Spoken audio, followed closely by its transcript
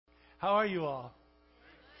How are you all?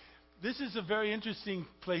 This is a very interesting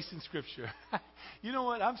place in Scripture. You know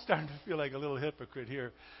what? I'm starting to feel like a little hypocrite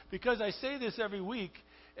here because I say this every week,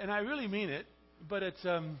 and I really mean it. But it's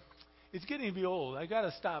getting to be old. I got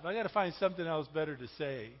to stop. I got to find something else better to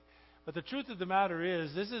say. But the truth of the matter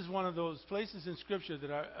is, this is one of those places in Scripture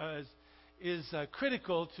that is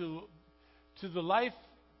critical to the life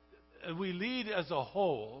we lead as a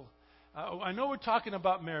whole. I know we're talking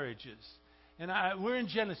about marriages. And we're in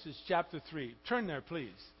Genesis chapter 3. Turn there, please.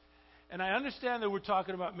 And I understand that we're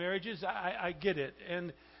talking about marriages. I get it.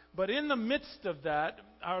 But in the midst of that,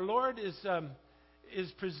 our Lord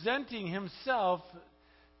is presenting Himself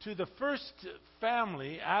to the first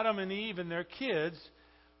family, Adam and Eve and their kids.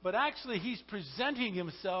 But actually, He's presenting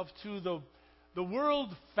Himself to the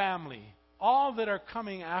world family, all that are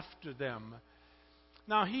coming after them.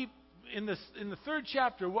 Now, in the third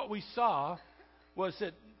chapter, what we saw was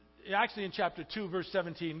that, actually in chapter 2, verse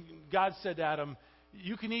 17, God said to Adam,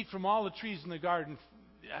 you can eat from all the trees in the garden,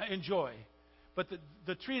 enjoy. But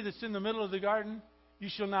the tree that's in the middle of the garden, you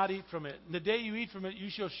shall not eat from it. And the day you eat from it,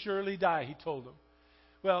 you shall surely die, He told him.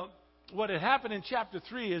 Well, what had happened in chapter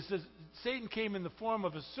 3 is that Satan came in the form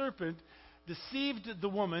of a serpent, deceived the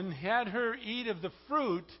woman, had her eat of the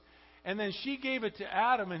fruit, and then she gave it to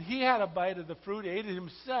Adam, and he had a bite of the fruit, ate it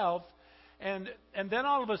himself, and then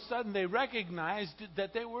all of a sudden they recognized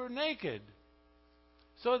that they were naked.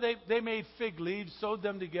 So they made fig leaves, sewed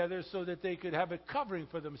them together so that they could have a covering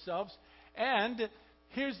for themselves. And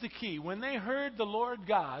here's the key. When they heard the Lord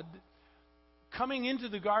God coming into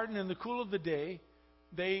the garden in the cool of the day,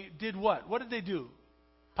 they did what? What did they do?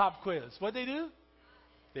 Pop quiz. What did they do?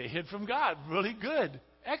 They hid from God. Really good.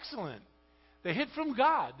 Excellent. They hid from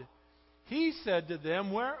God. He said to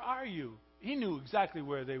them, where are you? He knew exactly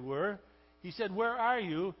where they were. He said, where are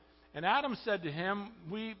you? And Adam said to him,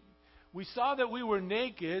 we saw that we were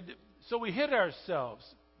naked, so we hid ourselves.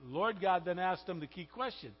 The Lord God then asked him the key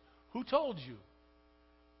question. Who told you?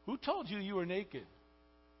 Who told you you were naked?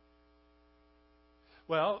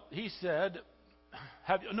 Well, he said,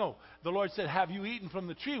 the Lord said, have you eaten from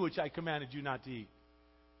the tree which I commanded you not to eat?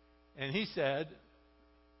 And he said,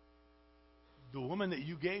 the woman that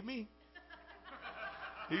you gave me?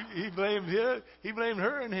 He blamed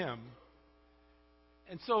her and him.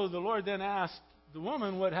 And so the Lord then asked the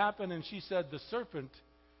woman what happened, and she said, the serpent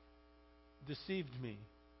deceived me.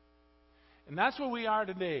 And that's where we are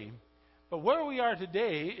today. But where we are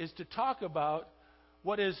today is to talk about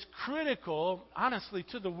what is critical, honestly,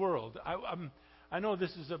 to the world. I know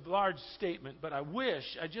this is a large statement, but I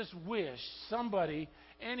just wish somebody,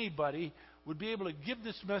 anybody, would be able to give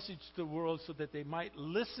this message to the world so that they might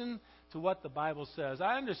listen to what the Bible says.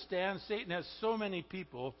 I understand Satan has so many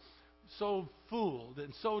people so fooled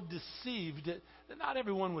and so deceived that not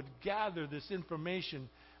everyone would gather this information.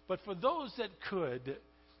 But for those that could,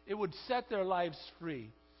 it would set their lives free.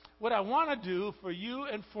 What I want to do for you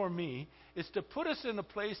and for me is to put us in a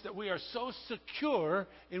place that we are so secure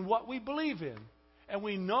in what we believe in. And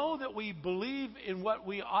we know that we believe in what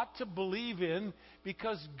we ought to believe in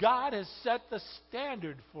because God has set the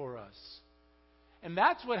standard for us. And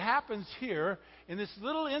that's what happens here in this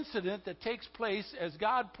little incident that takes place as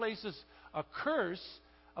God places a curse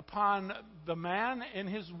upon the man and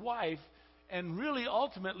his wife. And really,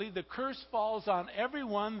 ultimately, the curse falls on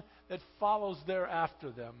everyone that follows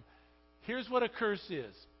thereafter them. Here's what a curse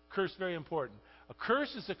is. Curse, very important. A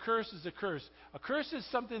curse is a curse is a curse. A curse is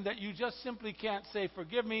something that you just simply can't say,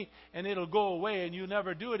 forgive me, and it'll go away, and you'll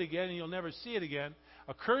never do it again, and you'll never see it again.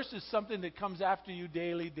 A curse is something that comes after you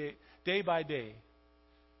daily, day by day.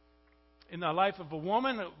 In the life of a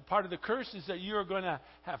woman, part of the curse is that you're going to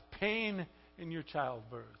have pain in your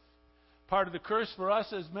childbirth. Part of the curse for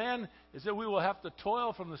us as men is that we will have to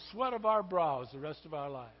toil from the sweat of our brows the rest of our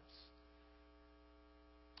lives.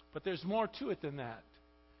 But there's more to it than that.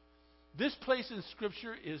 This place in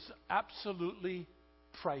Scripture is absolutely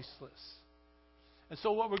priceless. And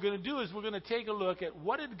so what we're going to do is we're going to take a look at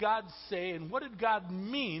what did God say and what did God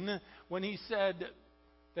mean when He said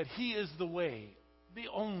that He is the way, the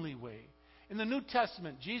only way. In the New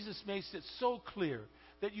Testament, Jesus makes it so clear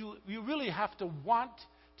that you really have to want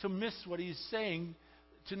to miss what He's saying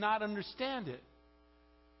to not understand it.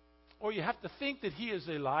 Or you have to think that He is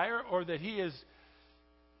a liar or that He is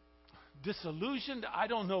disillusioned. I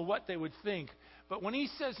don't know what they would think. But when He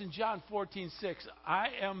says in John 14:6, I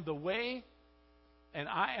am the way and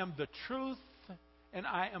I am the truth and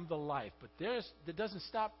I am the life. But that doesn't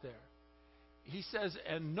stop there. He says,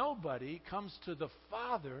 and nobody comes to the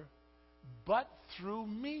Father but through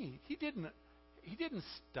me. He didn't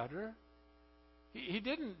stutter. He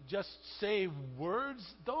didn't just say words.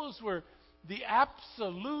 Those were the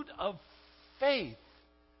absolute of faith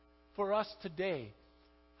for us today.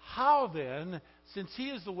 How then, since He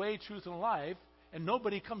is the way, truth, and life, and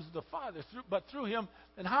nobody comes to the Father but through Him,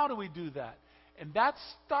 then how do we do that? And that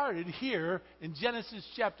started here in Genesis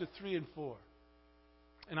chapter 3 and 4.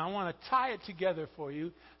 And I want to tie it together for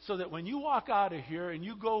you so that when you walk out of here and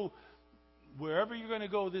you go wherever you're going to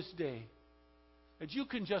go this day, that you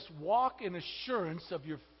can just walk in assurance of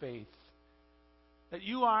your faith. That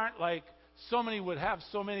you aren't like so many would have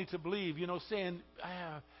so many to believe, saying,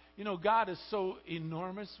 God is so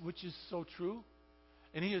enormous, which is so true.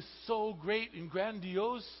 And He is so great and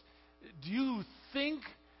grandiose. Do you think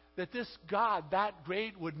that this God that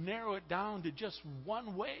great would narrow it down to just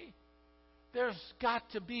one way? There's got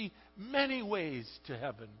to be many ways to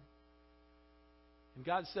heaven. And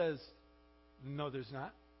God says, no, there's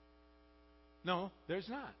not. No, there's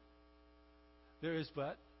not. There is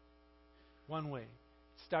but one way. It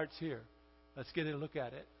starts here. Let's get a look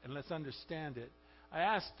at it and let's understand it. I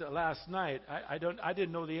asked last night, I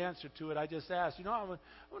didn't know the answer to it. I just asked, I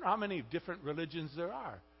wonder how many different religions there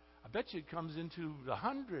are. I bet you it comes into the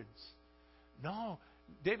hundreds. No,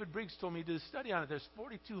 David Briggs told me to study on it. There's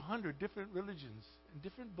 4,200 different religions and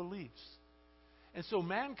different beliefs. And so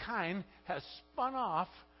mankind has spun off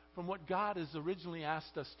from what God has originally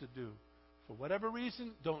asked us to do. For whatever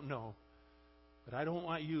reason, don't know. But I don't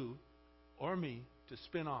want you or me to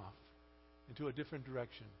spin off into a different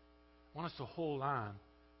direction. I want us to hold on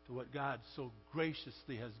to what God so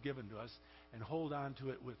graciously has given to us and hold on to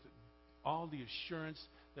it with all the assurance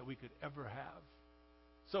that we could ever have.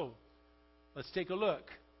 So, let's take a look.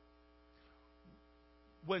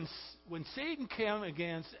 When Satan came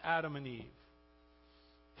against Adam and Eve,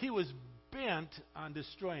 he was bent on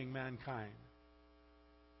destroying mankind.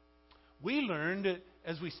 We learned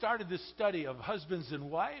as we started this study of husbands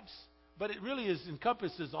and wives, but it really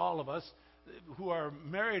encompasses all of us who are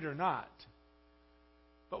married or not.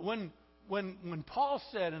 But when Paul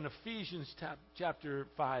said in Ephesians chapter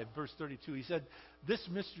 5, verse 32, he said, this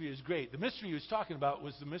mystery is great. The mystery he was talking about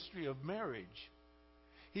was the mystery of marriage.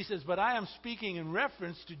 He says, but I am speaking in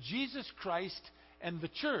reference to Jesus Christ and the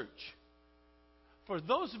church. For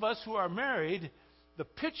those of us who are married, the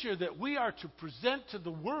picture that we are to present to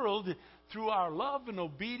the world through our love and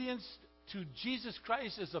obedience to Jesus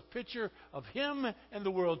Christ is a picture of Him and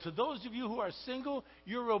the world. To those of you who are single,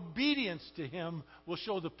 your obedience to Him will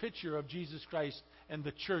show the picture of Jesus Christ and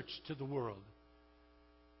the church to the world.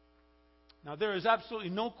 Now, there is absolutely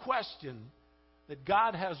no question that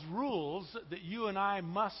God has rules that you and I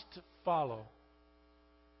must follow.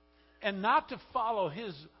 And not to follow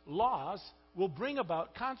His laws will bring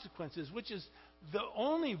about consequences, which is the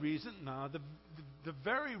only reason, the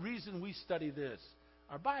very reason we study this,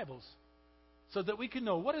 our Bibles. So that we can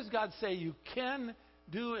know, what does God say you can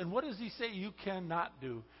do and what does He say you cannot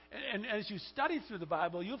do? And as you study through the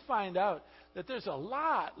Bible, you'll find out that there's a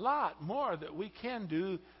lot more that we can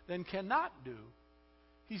do than cannot do.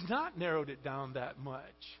 He's not narrowed it down that much.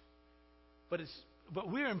 But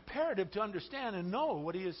we're imperative to understand and know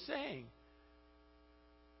what He is saying.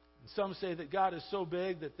 And some say that God is so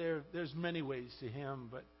big that there's many ways to Him.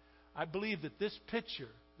 But I believe that this picture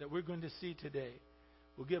that we're going to see today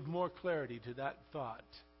will give more clarity to that thought.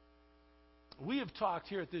 We have talked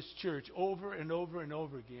here at this church over and over and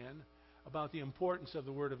over again about the importance of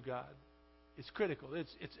the Word of God. It's critical.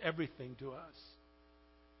 It's everything to us.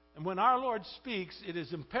 And when our Lord speaks, it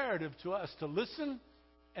is imperative to us to listen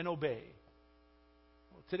and obey.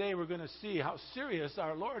 Well, today we're going to see how serious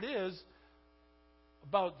our Lord is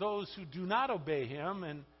about those who do not obey Him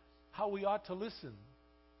and how we ought to listen.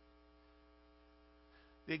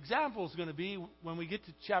 The example is going to be when we get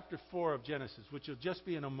to chapter 4 of Genesis, which will just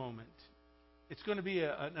be in a moment. It's going to be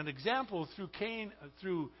an example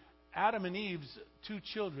through Adam and Eve's two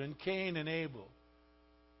children, Cain and Abel.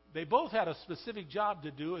 They both had a specific job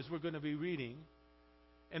to do, as we're going to be reading.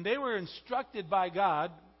 And they were instructed by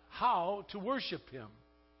God how to worship Him,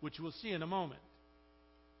 which we'll see in a moment.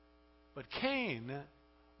 But Cain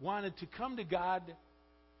wanted to come to God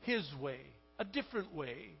his way, a different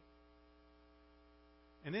way.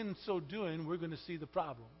 And in so doing, we're going to see the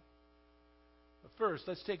problem. But first,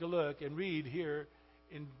 let's take a look and read here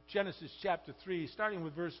in Genesis chapter 3, starting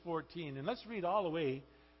with verse 14. And let's read all the way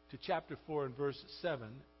to chapter 4 and verse 7.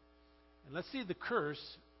 And let's see the curse,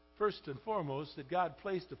 first and foremost, that God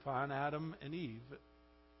placed upon Adam and Eve.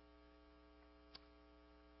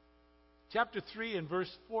 Chapter 3 and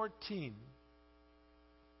verse 14.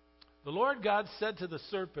 The Lord God said to the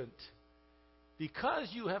serpent,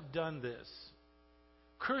 "Because you have done this,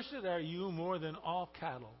 cursed are you more than all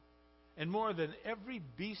cattle, and more than every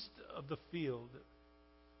beast of the field.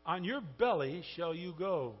 On your belly shall you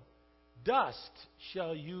go. Dust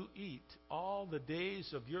shall you eat all the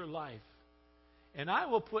days of your life. And I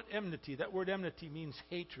will put enmity. That word enmity means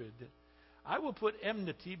hatred. I will put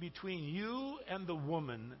enmity between you and the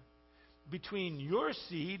woman, between your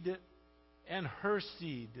seed and her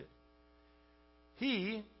seed.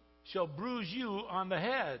 He shall bruise you on the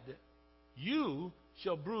head. You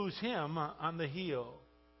shall bruise him on the heel.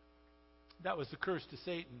 That was the curse to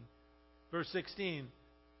Satan. Verse 16.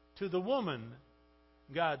 To the woman,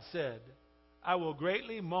 God said, I will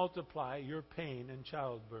greatly multiply your pain in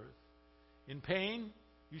childbirth. In pain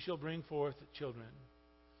you shall bring forth children.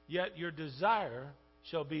 Yet your desire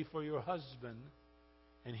shall be for your husband,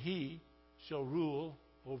 and he shall rule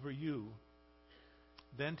over you.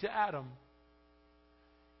 Then to Adam,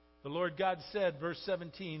 the Lord God said, verse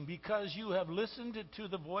 17, because you have listened to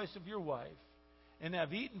the voice of your wife, and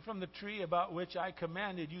have eaten from the tree about which I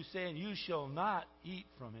commanded you, saying, you shall not eat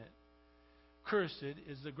from it. Cursed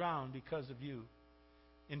is the ground because of you.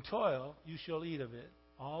 In toil you shall eat of it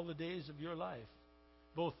all the days of your life.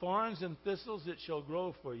 Both thorns and thistles it shall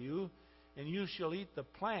grow for you, and you shall eat the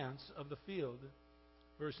plants of the field.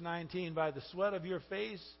 Verse 19, by the sweat of your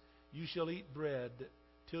face you shall eat bread,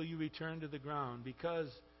 till you return to the ground, because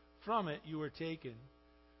from it you were taken.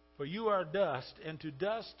 For you are dust, and to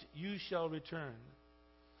dust you shall return.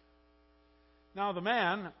 Now the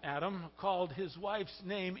man, Adam, called his wife's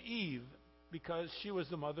name Eve, because she was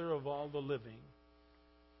the mother of all the living.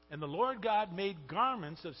 And the Lord God made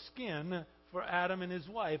garments of skin for Adam and his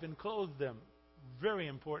wife, and clothed them. Very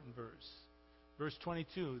important verse. Verse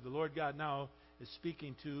 22, the Lord God now is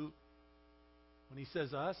speaking to, when he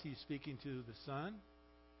says us, he's speaking to the Son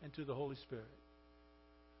and to the Holy Spirit.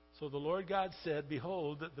 So the Lord God said,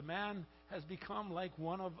 behold, that the man has become like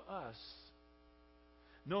one of us,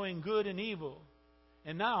 knowing good and evil.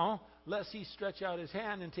 And now, lest he stretch out his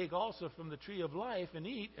hand and take also from the tree of life and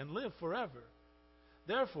eat and live forever.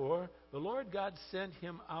 Therefore, the Lord God sent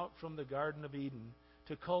him out from the Garden of Eden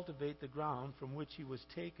to cultivate the ground from which he was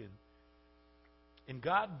taken. And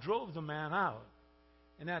God drove the man out.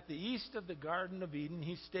 And at the east of the Garden of Eden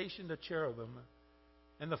he stationed a cherubim,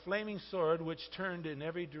 and the flaming sword which turned in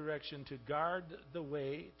every direction to guard the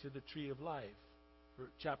way to the tree of life.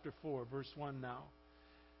 Chapter 4, verse 1 now.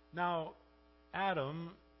 Now,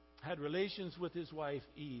 Adam had relations with his wife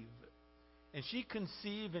Eve, and she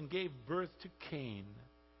conceived and gave birth to Cain.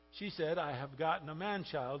 She said, I have gotten a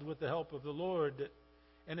man-child with the help of the Lord.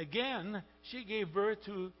 And again, she gave birth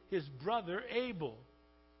to his brother Abel.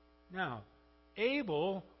 Now,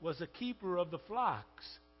 Abel was a keeper of the flocks,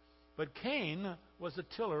 but Cain was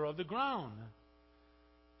a tiller of the ground.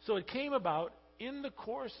 So it came about in the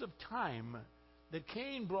course of time that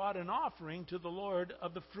Cain brought an offering to the Lord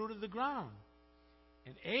of the fruit of the ground.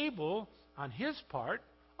 And Abel, on his part,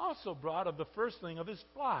 also brought of the firstling of his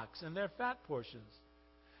flocks and their fat portions.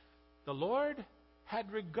 The Lord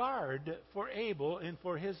had regard for Abel and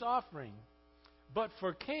for his offering. But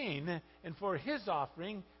for Cain and for his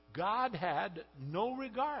offering, God had no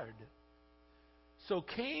regard. So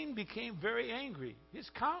Cain became very angry. His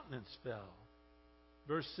countenance fell.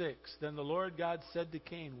 Verse 6, then the Lord God said to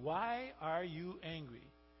Cain, why are you angry?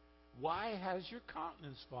 Why has your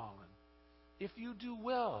countenance fallen? If you do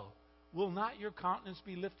well, will not your countenance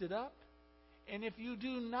be lifted up? And if you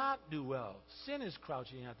do not do well, sin is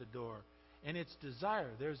crouching at the door, and its desire,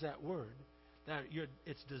 there's that word, that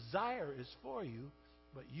its desire is for you,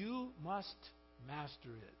 but you must master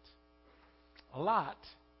it. A lot,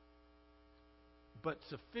 but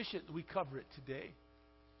sufficient that we cover it today.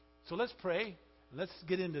 So let's pray. Let's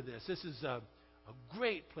get into this. This is a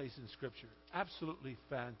great place in Scripture. Absolutely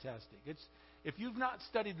fantastic. If you've not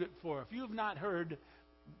studied it before, if you've not heard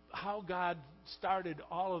how God started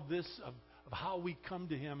all of this, of how we come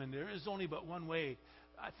to Him, and there is only but one way,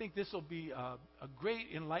 I think this will be a great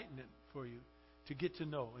enlightenment for you to get to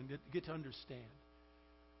know and get to understand.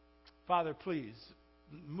 Father, please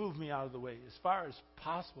move me out of the way as far as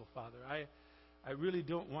possible, Father. I really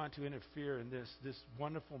don't want to interfere in this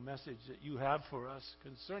wonderful message that you have for us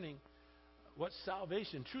concerning what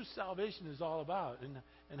salvation, true salvation, is all about,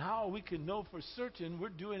 and how we can know for certain we're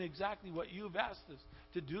doing exactly what you've asked us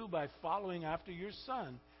to do by following after your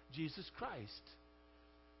Son, Jesus Christ.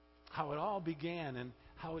 How it all began and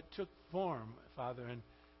how it took form, Father,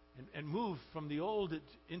 and moved from the Old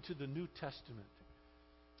into the New Testament.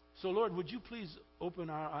 So, Lord, would you please open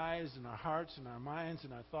our eyes and our hearts and our minds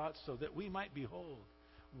and our thoughts so that we might behold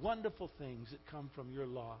wonderful things that come from your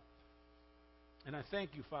law. And I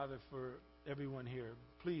thank you, Father, for everyone here.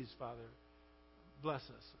 Please, Father, bless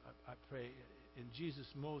us, I pray, in Jesus'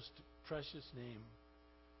 most precious name.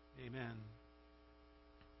 Amen.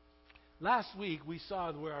 Last week we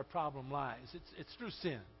saw where our problem lies. It's through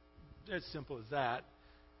sin. It's simple as that.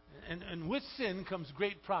 And with sin comes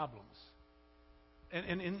great problems.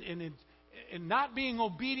 And not being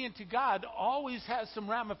obedient to God always has some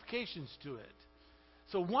ramifications to it.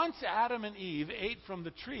 So once Adam and Eve ate from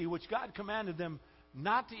the tree, which God commanded them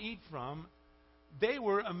not to eat from, they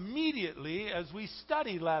were immediately, as we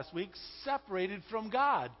studied last week, separated from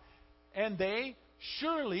God. And they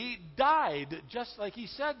surely died, just like He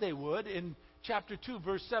said they would in chapter 2,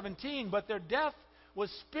 verse 17. But their death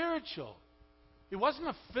was spiritual. It wasn't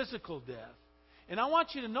a physical death. And I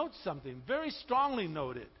want you to note something, very strongly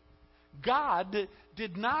noted. God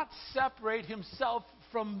did not separate Himself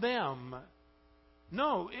from them.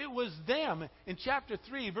 No, it was them in chapter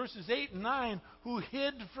 3, verses 8 and 9, who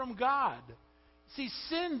hid from God. See,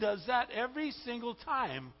 sin does that every single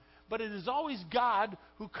time, but it is always God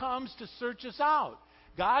who comes to search us out.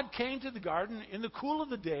 God came to the garden in the cool of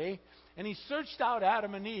the day, and He searched out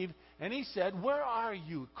Adam and Eve, and He said, "Where are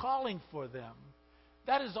you?" calling for them.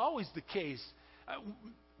 That is always the case.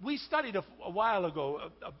 We studied a while ago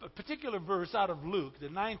a particular verse out of Luke, the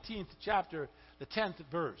 19th chapter, the 10th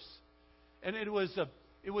verse. And it was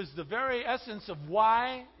the very essence of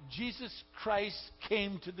why Jesus Christ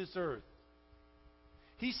came to this earth.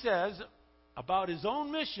 He says about His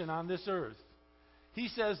own mission on this earth, He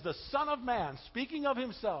says, "The Son of Man," speaking of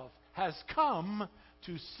Himself, "has come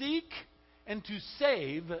to seek and to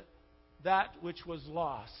save that which was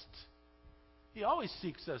lost." He always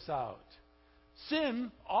seeks us out.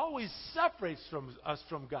 Sin always separates us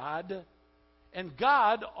from God, and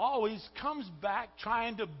God always comes back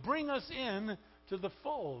trying to bring us in to the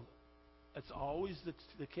fold. That's always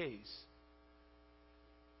the case.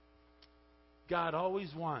 God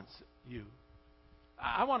always wants you.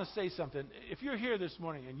 I want to say something. If you're here this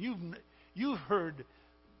morning and you've heard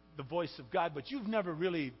the voice of God, but you've never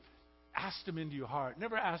really asked Him into your heart,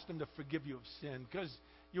 never asked Him to forgive you of sin because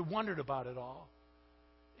you wondered about it all.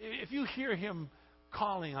 If you hear Him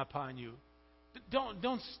calling upon you, don't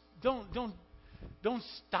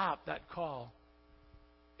stop that call.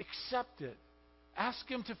 Accept it. Ask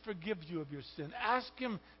Him to forgive you of your sin. Ask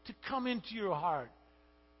Him to come into your heart.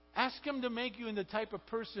 Ask Him to make you into the type of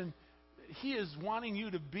person He is wanting you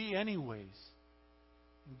to be anyways.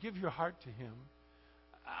 And give your heart to Him.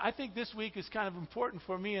 I think this week is kind of important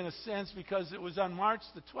for me in a sense because it was on March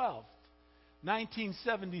the 12th,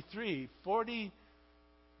 1973, 42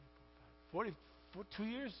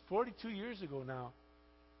 years ago now.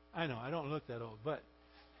 I know, I don't look that old, but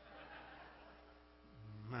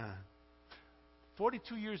man,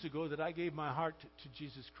 42 years ago that I gave my heart to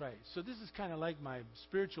Jesus Christ. So this is kind of like my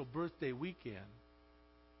spiritual birthday weekend.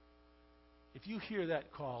 If you hear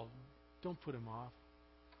that call, don't put Him off.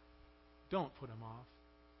 Don't put Him off.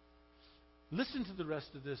 Listen to the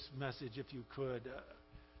rest of this message if you could,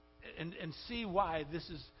 and see why this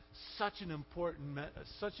is such an important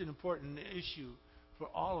issue for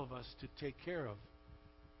all of us to take care of.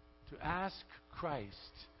 To ask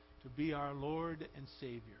Christ to be our Lord and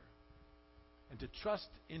Savior, and to trust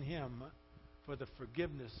in Him for the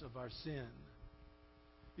forgiveness of our sin.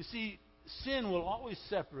 You see, sin will always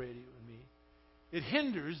separate you and me. It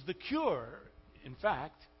hinders the cure, in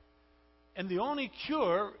fact. And the only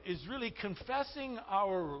cure is really confessing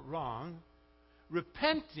our wrong,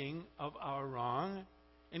 repenting of our wrong,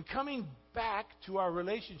 and coming back to our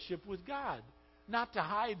relationship with God, not to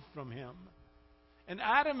hide from Him. And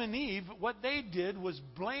Adam and Eve, what they did was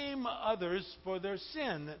blame others for their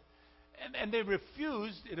sin. And they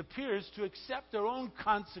refused, it appears, to accept their own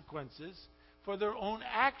consequences for their own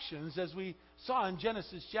actions, as we saw in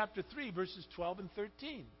Genesis chapter 3, verses 12 and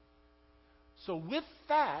 13. So with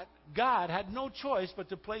that, God had no choice but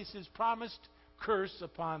to place His promised curse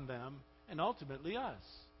upon them and ultimately us.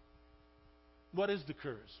 What is the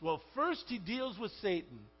curse? Well, first He deals with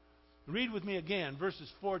Satan. Read with me again,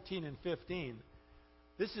 verses 14 and 15.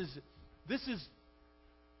 This is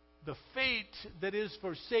the fate that is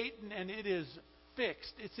for Satan, and it is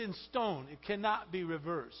fixed. It's in stone. It cannot be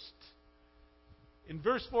reversed. In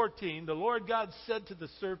verse 14, the Lord God said to the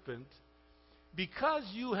serpent, "Because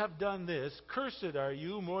you have done this, cursed are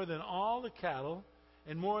you more than all the cattle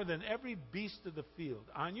and more than every beast of the field.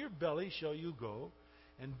 On your belly shall you go,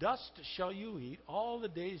 and dust shall you eat all the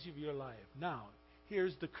days of your life." Now,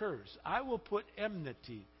 here's the curse. "I will put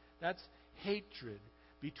enmity," that's hatred,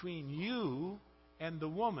 "between you and the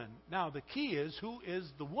woman." Now, the key is, who is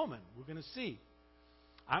the woman? We're going to see.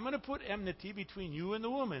 "I'm going to put enmity between you and the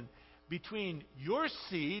woman, between your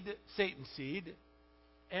seed," Satan's seed,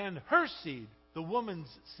 "and her seed," the woman's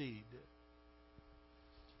seed.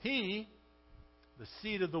 "He," the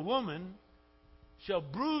seed of the woman, shall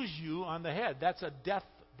bruise you on the head. That's a death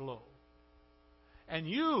blow. And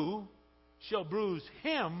you shall bruise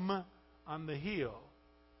him on the heel.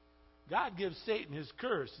 God gives Satan his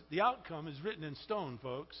curse. The outcome is written in stone,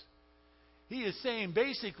 folks. He is saying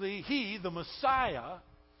basically he, the Messiah,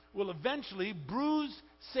 will eventually bruise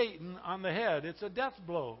Satan on the head. It's a death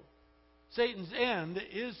blow. Satan's end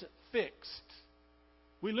is fixed.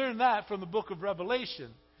 We learn that from the book of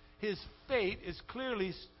Revelation. His fate is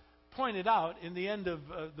clearly pointed out in the end of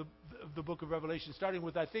the book of Revelation, starting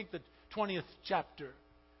with, I think, the 20th chapter.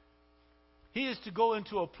 He is to go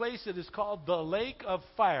into a place that is called the lake of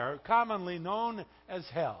fire, commonly known as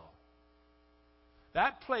hell.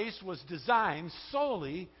 That place was designed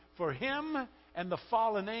solely for him and the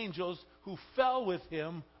fallen angels who fell with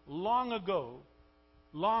him long ago.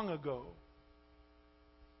 Long ago.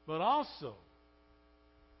 But also,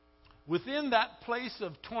 within that place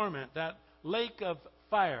of torment, that lake of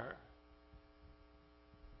fire,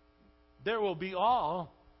 there will be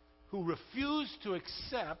all who refuse to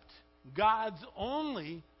accept God's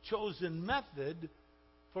only chosen method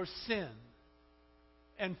for sin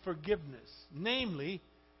and forgiveness, namely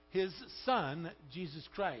His Son, Jesus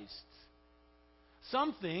Christ.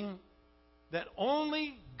 Something that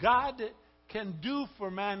only God can do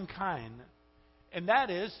for mankind, and that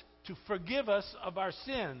is to forgive us of our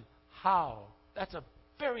sin. How? That's a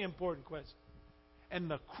very important question. And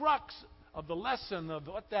the crux of the lesson of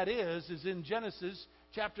what that is in Genesis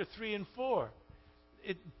chapter 3 and 4.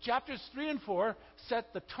 Chapters 3 and 4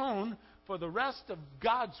 set the tone for the rest of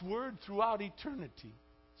God's Word throughout eternity.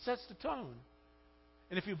 Sets the tone.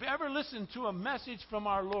 And if you've ever listened to a message from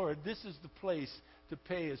our Lord, this is the place to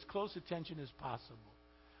pay as close attention as possible.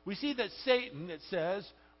 We see that Satan, it says,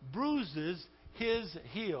 bruises his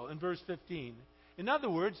heel in verse 15. In other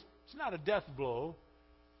words, it's not a death blow.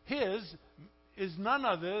 His is none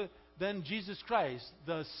other than Jesus Christ,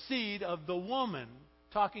 the seed of the woman,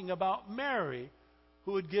 talking about Mary,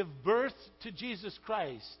 who would give birth to Jesus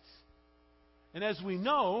Christ. And as we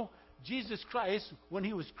know, Jesus Christ, when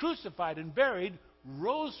He was crucified and buried,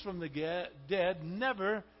 rose from the dead,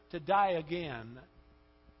 never to die again.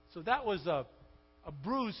 So that was a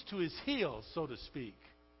bruise to His heel, so to speak.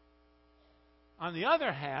 On the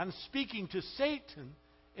other hand, speaking to Satan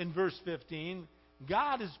in verse 15,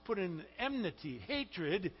 God has put an enmity,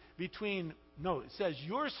 hatred between, it says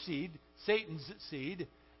your seed, Satan's seed,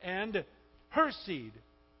 and her seed,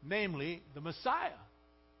 namely the Messiah.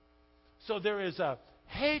 So there is a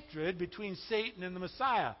hatred between Satan and the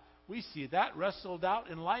Messiah. We see that wrestled out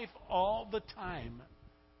in life all the time.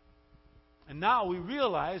 And now we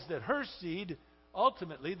realize that her seed,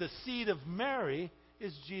 ultimately the seed of Mary,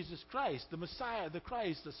 is Jesus Christ, the Messiah, the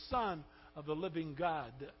Christ, the Son of the living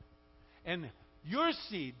God. And your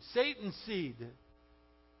seed, Satan's seed,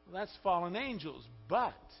 that's fallen angels.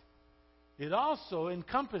 But it also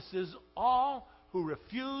encompasses all who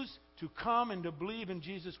refuse to come and to believe in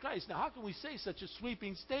Jesus Christ. Now, how can we say such a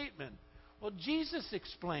sweeping statement? Well, Jesus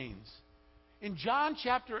explains. In John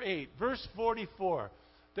chapter 8, verse 44,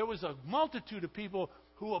 there was a multitude of people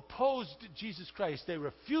who opposed Jesus Christ. They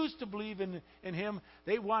refused to believe in Him.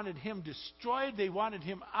 They wanted Him destroyed. They wanted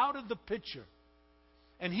Him out of the picture.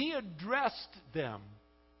 And He addressed them.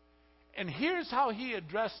 And here's how He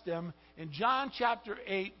addressed them in John chapter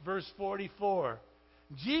 8, verse 44.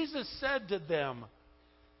 Jesus said to them,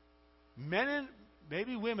 men and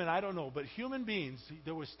maybe women, I don't know, but human beings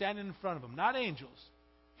that were standing in front of Him, not angels,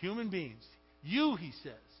 human beings. You, He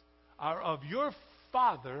says, are of your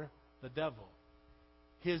father, the devil.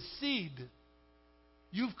 His seed.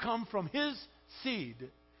 You've come from his seed.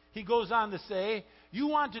 He goes on to say, you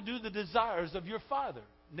want to do the desires of your father,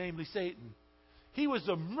 namely Satan. He was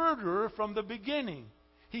a murderer from the beginning.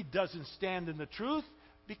 He doesn't stand in the truth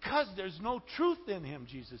because there's no truth in him,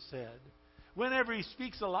 Jesus said. Whenever he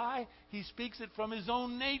speaks a lie, he speaks it from his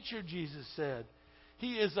own nature, Jesus said.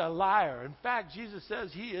 He is a liar. In fact, Jesus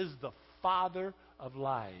says he is the father of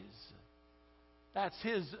lies. That's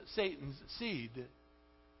Satan's seed.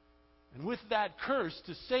 And with that curse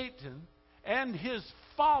to Satan and his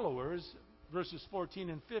followers, verses 14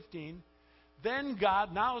 and 15, then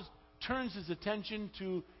God now turns His attention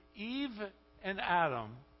to Eve and Adam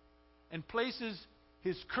and places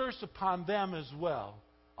His curse upon them as well.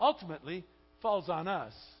 Ultimately, falls on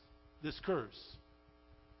us, this curse.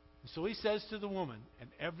 And so He says to the woman, and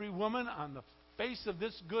every woman on the face of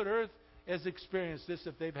this good earth has experienced this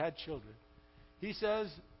if they've had children. He says,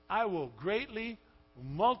 I will greatly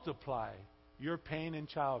multiply your pain in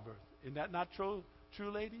childbirth. Isn't that not true,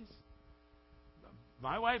 ladies?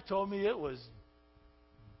 My wife told me it was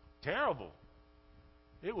terrible.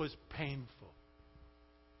 It was painful.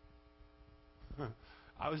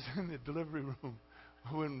 I was in the delivery room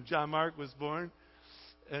when John Mark was born,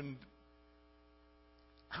 and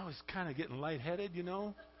I was kind of getting lightheaded, you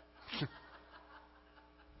know.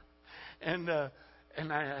 and I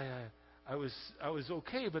was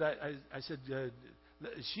okay, but I said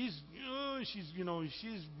she's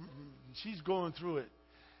going through it,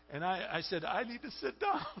 and I said I need to sit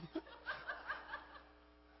down.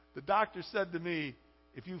 The doctor said to me,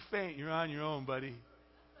 "If you faint, you're on your own, buddy.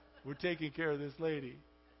 We're taking care of this lady."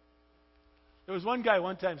 There was one guy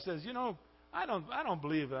one time says, I don't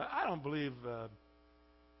believe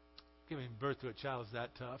giving birth to a child is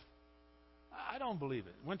that tough. I don't believe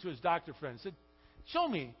it. Went to his doctor friend and said, "Show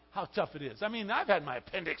me how tough it is. I mean, I've had my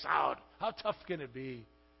appendix out. How tough can it be?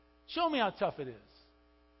 Show me how tough it is."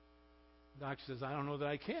 The doctor says, "I don't know that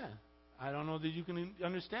I can. I don't know that you can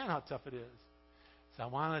understand how tough it is." So I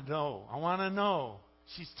want to know. I want to know.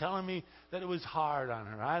 She's telling me that it was hard on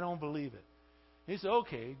her. I don't believe it. He said,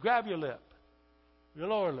 "Okay, grab your lip. Your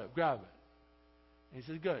lower lip, grab it." And he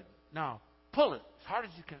said, "Good. Now, pull it as hard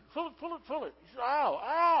as you can. Pull it, pull it, pull it." He said, "Ow,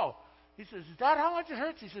 ow." He says, "Is that how much it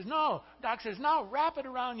hurts?" He says, "No." Doc says, "Now wrap it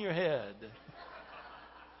around your head."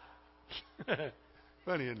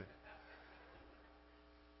 Funny, isn't it?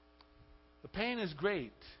 The pain is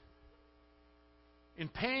great. In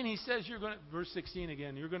pain, he says, verse 16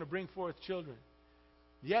 again, you're going to bring forth children.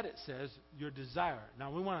 Yet it says, your desire.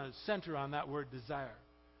 Now we want to center on that word desire.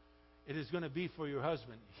 It is going to be for your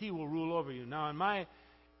husband. He will rule over you. Now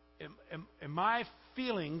in my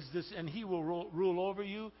feelings, this "and he will rule over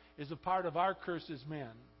you" is a part of our curse as men.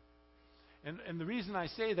 And the reason I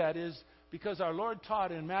say that is because our Lord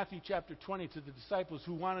taught in Matthew chapter 20 to the disciples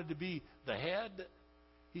who wanted to be the head.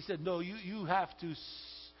 He said, "No,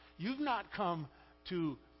 you've not come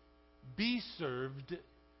to be served.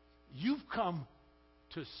 You've come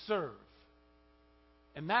to serve."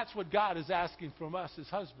 And that's what God is asking from us as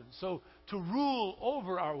husbands. So to rule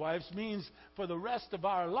over our wives means for the rest of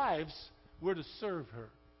our lives, we're to serve her.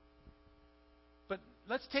 But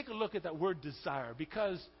let's take a look at that word desire,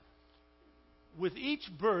 because with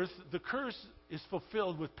each birth, the curse is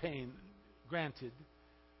fulfilled with pain, granted.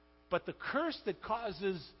 But the curse that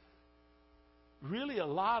causes really a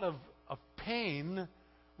lot of pain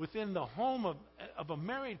within the home of a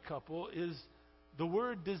married couple is the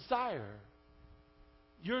word desire.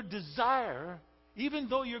 Your desire, even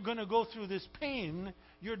though you're going to go through this pain,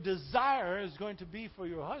 your desire is going to be for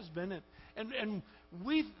your husband. And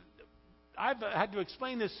I've had to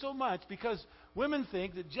explain this so much because women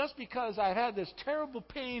think that just because I've had this terrible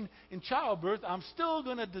pain in childbirth, I'm still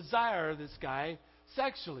going to desire this guy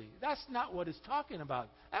sexually. That's not what it's talking about.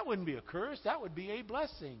 That wouldn't be a curse. That would be a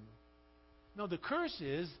blessing. No, the curse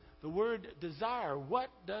is the word desire.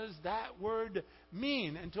 What does that word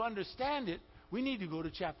mean? And to understand it, we need to go to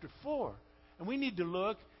chapter 4. And we need to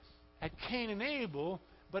look at Cain and Abel.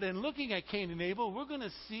 But in looking at Cain and Abel, we're going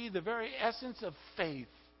to see the very essence of faith.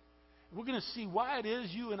 We're going to see why it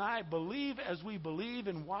is you and I believe as we believe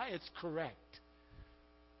and why it's correct.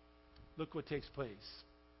 Look what takes place.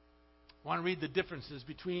 I want to read the differences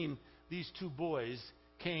between these two boys,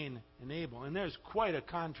 Cain and Abel. And there's quite a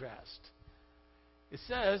contrast. It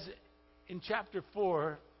says in chapter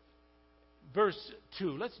 4, verse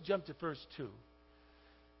 2. Let's jump to verse 2.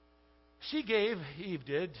 She gave, Eve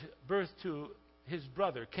did, birth to his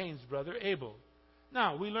brother, Cain's brother, Abel.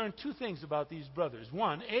 Now, we learn two things about these brothers.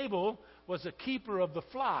 One, Abel was a keeper of the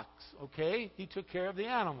flocks, okay? He took care of the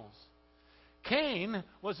animals. Cain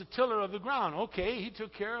was a tiller of the ground, okay? He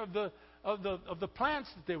took care of the plants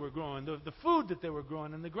that they were growing, the food that they were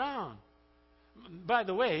growing in the ground. By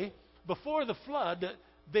the way, before the flood,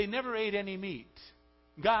 they never ate any meat.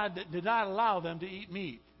 God did not allow them to eat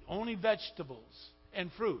meat, only vegetables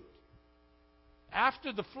and fruit.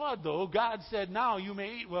 After the flood, though, God said, now you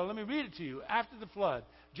may eat. Well, let me read it to you. After the flood,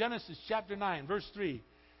 Genesis chapter 9, verse 3,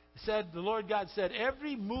 said, the Lord God said,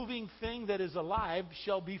 every moving thing that is alive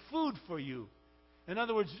shall be food for you. In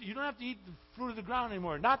other words, you don't have to eat the fruit of the ground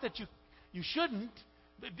anymore. Not that you shouldn't.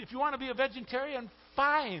 If you want to be a vegetarian,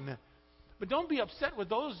 fine. But don't be upset with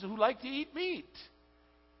those who like to eat meat.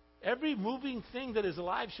 Every moving thing that is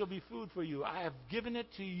alive shall be food for you. I have given it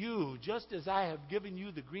to you, just as I have given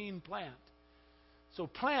you the green plant. So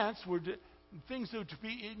plants were things that were to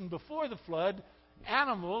be eaten before the flood,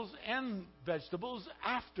 animals and vegetables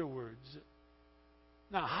afterwards.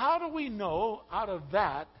 Now, how do we know out of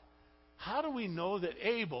that, how do we know that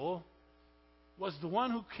Abel was the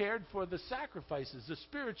one who cared for the sacrifices, the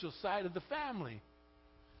spiritual side of the family?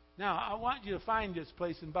 Now, I want you to find this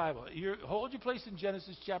place in the Bible. Hold your place in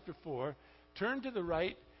Genesis chapter 4. Turn to the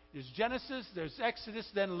right. There's Genesis, there's Exodus,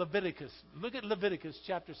 then Leviticus. Look at Leviticus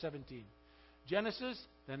chapter 17. Genesis,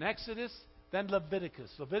 then Exodus, then Leviticus.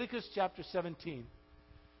 Leviticus chapter 17.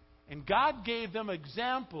 And God gave them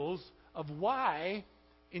examples of why,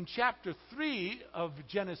 in chapter 3 of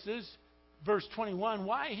Genesis, verse 21,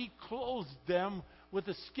 why He clothed them with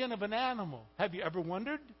the skin of an animal. Have you ever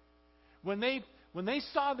wondered? When they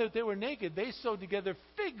saw that they were naked, they sewed together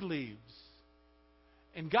fig leaves.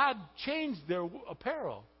 And God changed their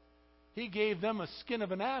apparel. He gave them a skin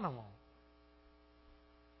of an animal.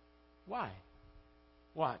 Why?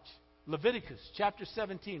 Watch. Leviticus chapter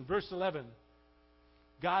 17, verse 11.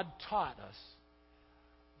 God taught us,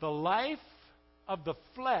 the life of the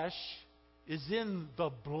flesh is in the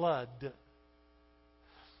blood.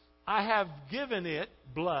 I have given it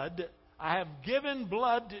blood. I have given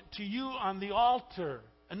blood to you on the altar.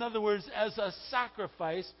 In other words, as a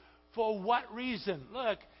sacrifice. For what reason?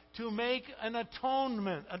 Look, to make an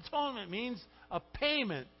atonement. Atonement means a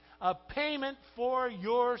payment. A payment for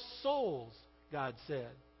your souls, God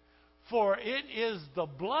said. For it is the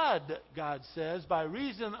blood, God says, by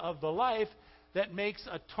reason of the life that makes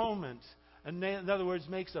atonement. In other words,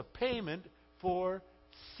 makes a payment for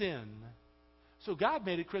sin. So God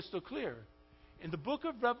made it crystal clear. In the book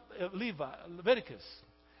of Leviticus,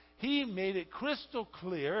 He made it crystal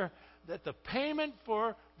clear that the payment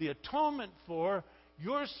for, the atonement for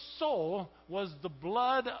your soul was the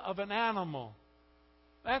blood of an animal.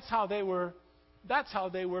 That's how they were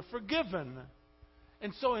forgiven.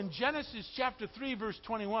 And so in Genesis chapter 3, verse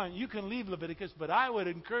 21, you can leave Leviticus, but I would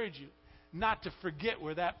encourage you not to forget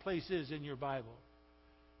where that place is in your Bible.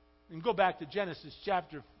 And go back to Genesis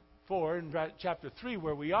chapter 4 and chapter 3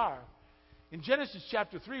 where we are. In Genesis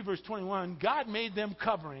chapter 3, verse 21, God made them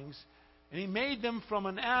coverings, and He made them from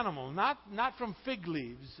an animal, not from fig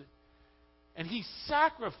leaves. And He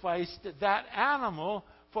sacrificed that animal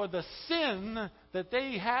for the sin that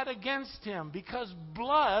they had against Him, because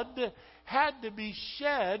blood had to be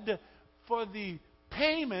shed for the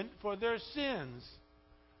payment for their sins.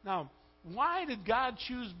 Now, why did God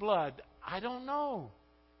choose blood? I don't know.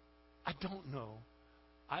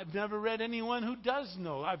 I've never read anyone who does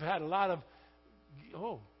know. I've had a lot of,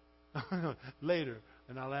 later,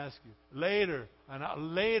 and I'll ask you. Later, and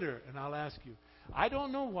I'll ask you. I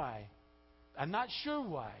don't know why. I'm not sure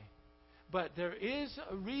why. But there is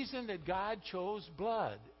a reason that God chose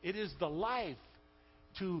blood. It is the life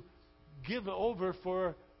to give over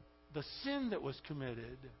for the sin that was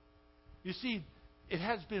committed. You see, it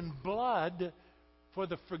has been blood for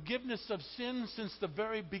the forgiveness of sin since the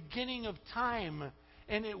very beginning of time.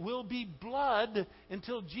 And it will be blood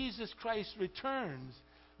until Jesus Christ returns.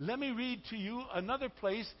 Let me read to you another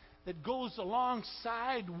place that goes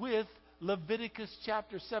alongside with Leviticus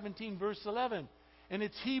chapter 17, verse 11. And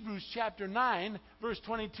it's Hebrews chapter 9, verse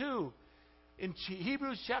 22. In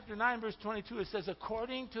Hebrews chapter 9, verse 22, it says,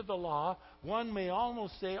 according to the law, one may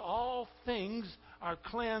almost say all things are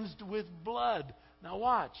cleansed with blood. Now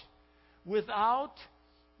watch. Without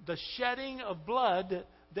the shedding of blood,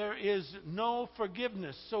 there is no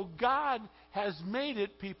forgiveness. So God has made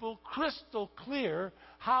it, people, crystal clear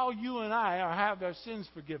how you and I have our sins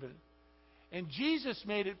forgiven. And Jesus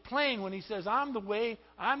made it plain when He says, I'm the way,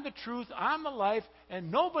 I'm the truth, I'm the life,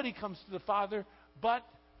 and nobody comes to the Father but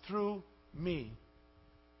through me.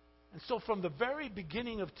 And so from the very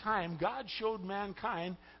beginning of time, God showed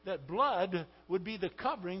mankind that blood would be the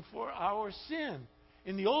covering for our sin.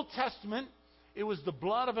 In the Old Testament, it was the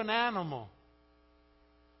blood of an animal.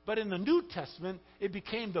 But in the New Testament, it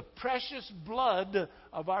became the precious blood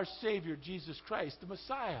of our Savior, Jesus Christ, the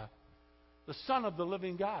Messiah, the Son of the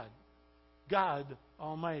living God, God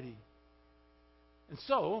Almighty. And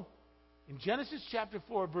so, in Genesis chapter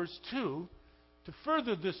 4, verse 2, to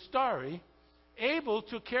further this story, Abel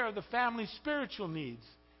took care of the family's spiritual needs.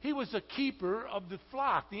 He was a keeper of the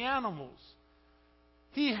flock, the animals.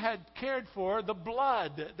 He had cared for the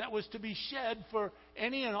blood that was to be shed for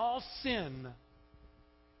any and all sin.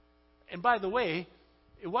 And by the way,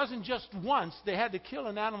 it wasn't just once. They had to kill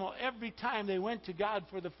an animal every time they went to God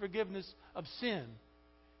for the forgiveness of sin.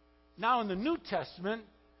 Now in the New Testament,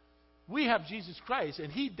 we have Jesus Christ,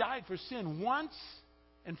 and He died for sin once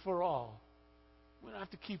and for all. We don't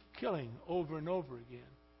have to keep killing over and over again.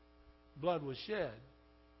 Blood was shed.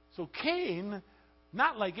 So Cain,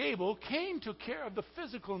 not like Abel, Cain took care of the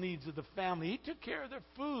physical needs of the family. He took care of their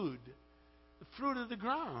food, the fruit of the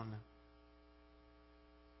ground.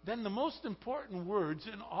 Then the most important words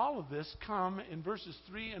in all of this come in verses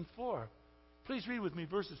 3 and 4. Please read with me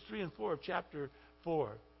verses 3 and 4 of chapter 4.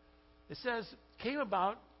 It says, came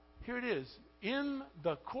about, here it is, in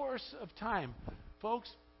the course of time. Folks,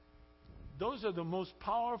 those are the most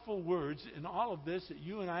powerful words in all of this that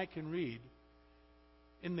you and I can read.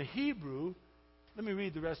 In the Hebrew, Let me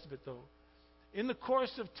read the rest of it, though. In the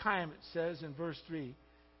course of time, it says in verse 3,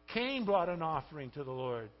 Cain brought an offering to the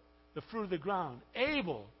Lord, the fruit of the ground.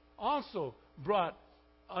 Abel also brought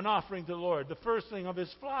an offering to the Lord, the firstling of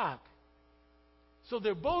his flock. So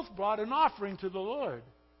they both brought an offering to the Lord.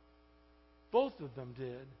 Both of them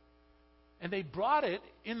did. And they brought it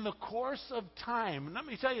in the course of time. And let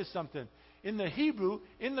me tell you something. In the Hebrew,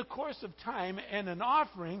 in the course of time, and an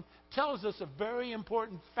offering tells us a very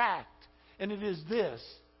important fact. And it is this.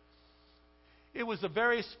 It was a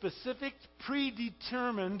very specific,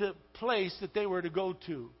 predetermined place that they were to go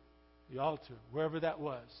to. The altar, wherever that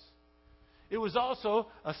was. It was also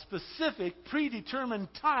a specific, predetermined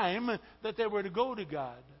time that they were to go to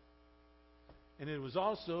God. And it was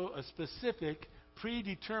also a specific,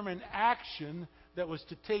 predetermined action that was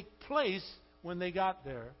to take place when they got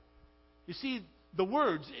there. You see, the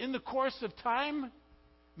words, in the course of time,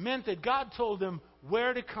 meant that God told them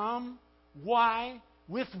where to come, why,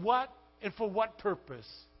 with what, and for what purpose.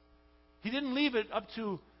 He didn't leave it up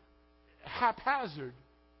to haphazard.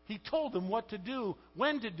 He told them what to do,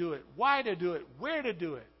 when to do it, why to do it, where to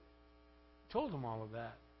do it. He told them all of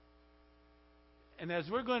that. And as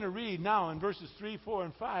we're going to read now in verses 3, 4,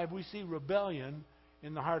 and 5, we see rebellion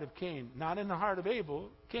in the heart of Cain. Not in the heart of Abel,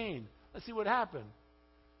 Cain. Let's see what happened.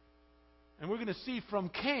 And we're going to see from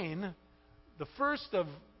Cain the first of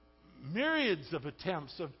myriads of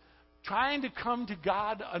attempts of trying to come to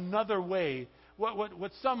God another way.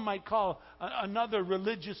 What some might call another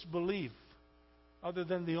religious belief, other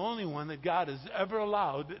than the only one that God has ever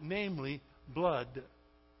allowed, namely blood.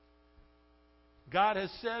 God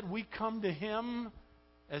has said we come to Him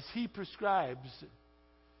as He prescribes.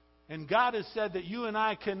 And God has said that you and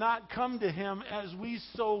I cannot come to Him as we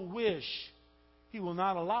so wish. He will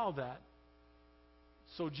not allow that.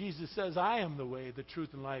 So Jesus says, I am the way, the truth,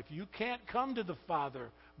 and life. You can't come to the Father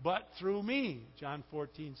but through me. John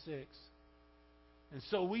 14:6. And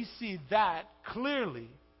so we see that clearly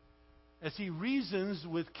as he reasons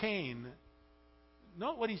with Cain.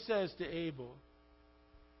 Note what he says to Abel.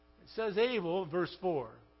 It says Abel, verse 4,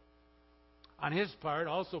 on his part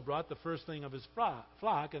also brought the firstling of his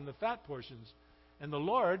flock and the fat portions. And the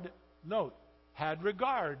Lord, note, had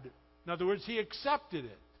regard. In other words, He accepted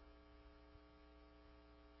it.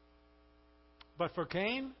 But for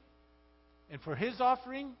Cain and for his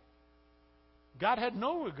offering, God had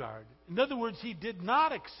no regard. In other words, He did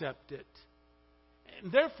not accept it.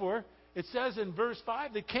 And therefore, it says in verse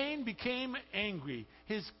 5 that Cain became angry.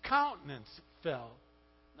 His countenance fell.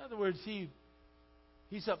 In other words,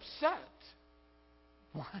 he's upset.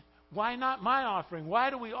 Why not my offering? Why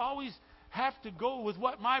do we always have to go with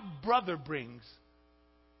what my brother brings?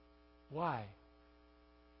 Why?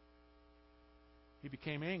 He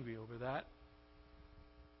became angry over that.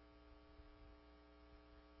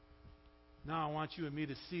 Now I want you and me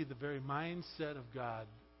to see the very mindset of God.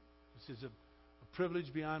 This is a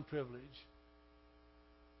privilege beyond privilege.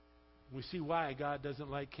 We see why God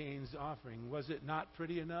doesn't like Cain's offering. Was it not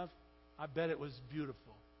pretty enough? I bet it was beautiful.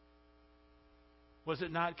 Was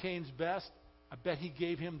it not Cain's best? I bet he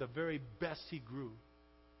gave him the very best he grew.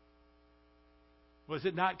 Was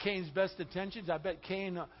it not Cain's best intentions? I bet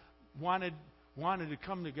Cain wanted to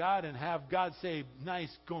come to God and have God say,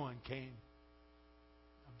 nice going, Cain.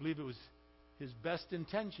 I believe it was his best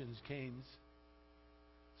intentions, Cain's.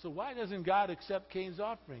 So why doesn't God accept Cain's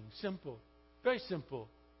offering? Simple. Very simple.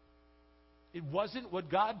 It wasn't what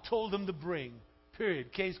God told him to bring.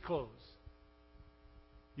 Period. Case closed.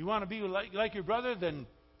 You want to be like your brother? Then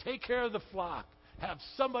take care of the flock. Have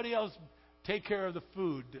somebody else take care of the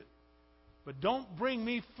food. But don't bring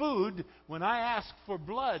me food when I ask for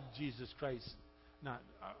blood, Jesus Christ.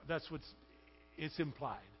 That's it's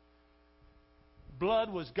implied.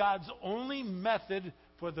 Blood was God's only method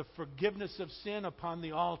for the forgiveness of sin upon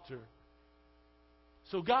the altar.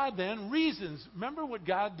 So God then reasons. Remember what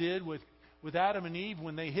God did with Adam and Eve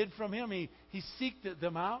when they hid from Him? He seeked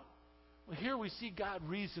them out. Well, here we see God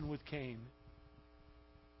reason with Cain.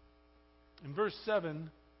 In verse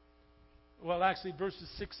 7, verses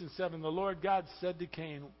 6 and 7, the Lord God said to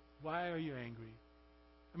Cain, why are you angry?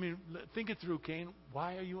 I mean, think it through, Cain.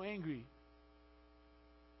 Why are you angry?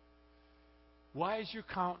 Why is your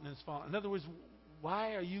countenance fallen? In other words,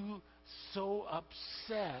 why are you so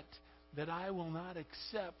upset that I will not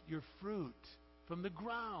accept your fruit from the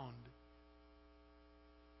ground?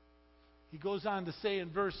 He goes on to say in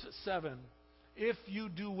verse 7, if you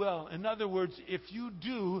do well. In other words, if you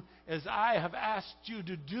do as I have asked you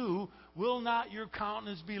to do, will not your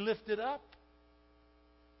countenance be lifted up?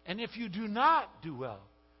 And if you do not do well,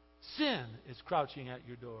 sin is crouching at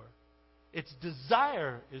your door. Its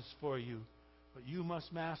desire is for you, but you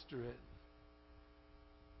must master it.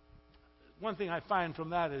 one thing I find from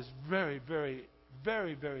that is very, very,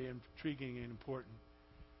 very, very intriguing and important.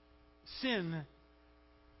 Sin,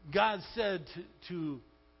 God said to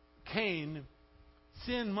Cain,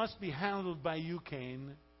 sin must be handled by you,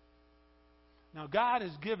 Cain. Now, God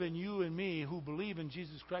has given you and me who believe in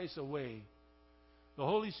Jesus Christ a way. The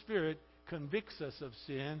Holy Spirit convicts us of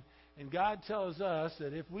sin, and God tells us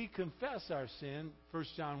that if we confess our sin, 1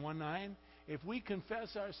 John 1:9, if we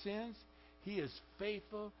confess our sins, He is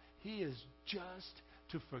faithful, He is just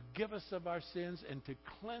to forgive us of our sins and to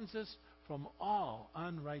cleanse us from all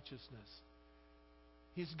unrighteousness.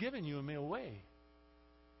 He's given you and me a way.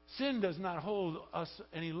 Sin does not hold us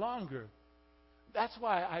any longer. That's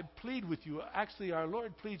why I plead with you. Actually, our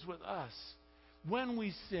Lord pleads with us. When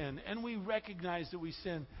we sin and we recognize that we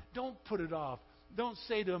sin, don't put it off. Don't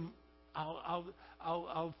say to Him,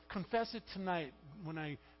 I'll confess it tonight when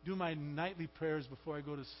I do my nightly prayers before I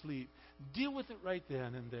go to sleep. Deal with it right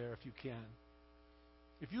then and there if you can.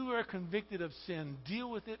 If you are convicted of sin,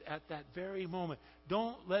 deal with it at that very moment.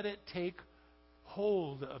 Don't let it take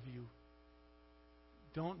hold of you.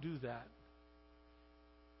 Don't do that.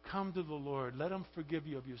 Come to the Lord. Let Him forgive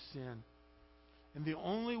you of your sin. And the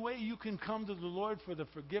only way you can come to the Lord for the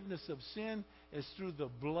forgiveness of sin is through the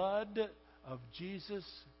blood of Jesus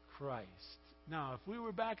Christ. Now, if we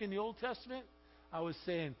were back in the Old Testament, I would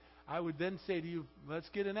then say to you, let's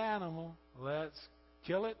get an animal, let's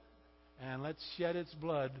kill it, and let's shed its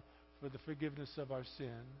blood for the forgiveness of our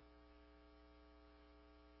sin.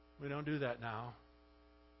 We don't do that now.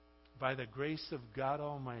 By the grace of God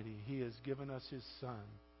Almighty, He has given us His Son,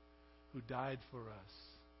 who died for us.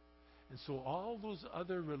 And so all those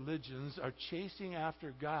other religions are chasing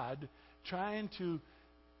after God, trying to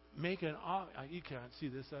make an offer. You can't see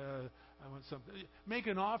this. I want something. Make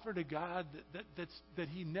an offer to God that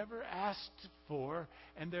He never asked for,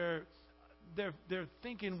 and they're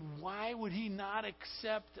thinking, why would He not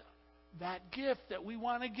accept that gift that we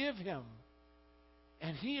want to give Him?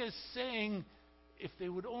 And He is saying, if they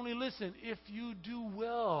would only listen, if you do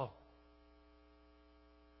well,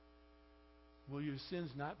 will your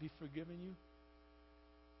sins not be forgiven you?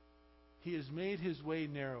 He has made His way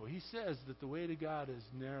narrow. He says that the way to God is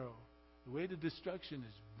narrow. The way to destruction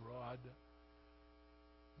is broad.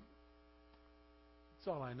 That's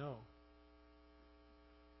all I know.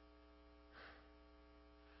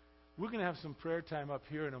 We're going to have some prayer time up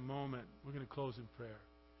here in a moment. We're going to close in prayer.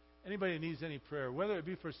 Anybody that needs any prayer, whether it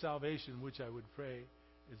be for salvation, which I would pray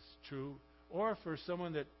is true, or for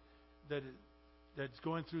someone that's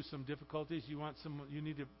going through some difficulties, you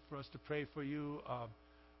need for us to pray for you.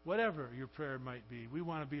 Whatever your prayer might be, we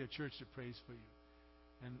want to be a church that prays for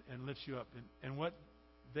you and lifts you up. And what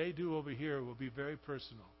they do over here will be very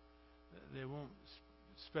personal. They won't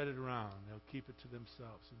spread it around. They'll keep it to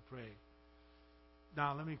themselves and pray.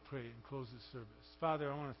 Now, let me pray and close this service.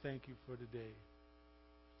 Father, I want to thank you for today.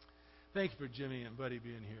 Thank you for Jimmy and Buddy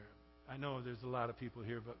being here. I know there's a lot of people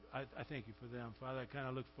here, but I thank you for them. Father, I kind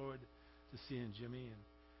of look forward to seeing Jimmy and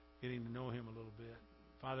getting to know him a little bit.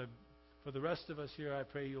 Father, for the rest of us here, I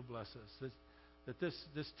pray you'll bless us. That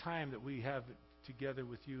this time that we have together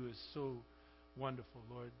with you is so wonderful,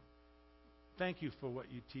 Lord. Thank you for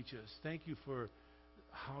what you teach us. Thank you for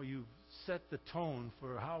how you've set the tone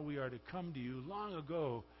for how we are to come to you long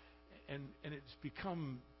ago, and it's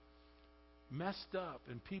become messed up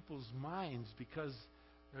in people's minds because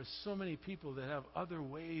there's so many people that have other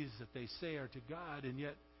ways that they say are to God, and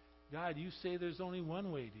yet, God, you say there's only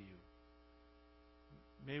one way to you.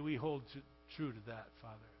 May we hold true to that,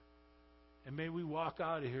 Father. And may we walk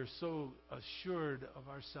out of here so assured of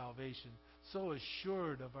our salvation, so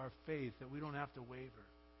assured of our faith that we don't have to waver.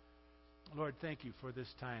 Lord, thank you for this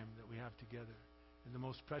time that we have together. In the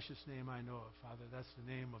most precious name I know of, Father, that's the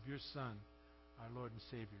name of your Son, our Lord and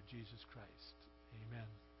Savior, Jesus Christ. Amen.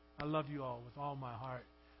 I love you all with all my heart.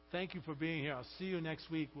 Thank you for being here. I'll see you next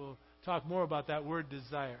week. We'll talk more about that word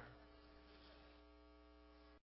desire.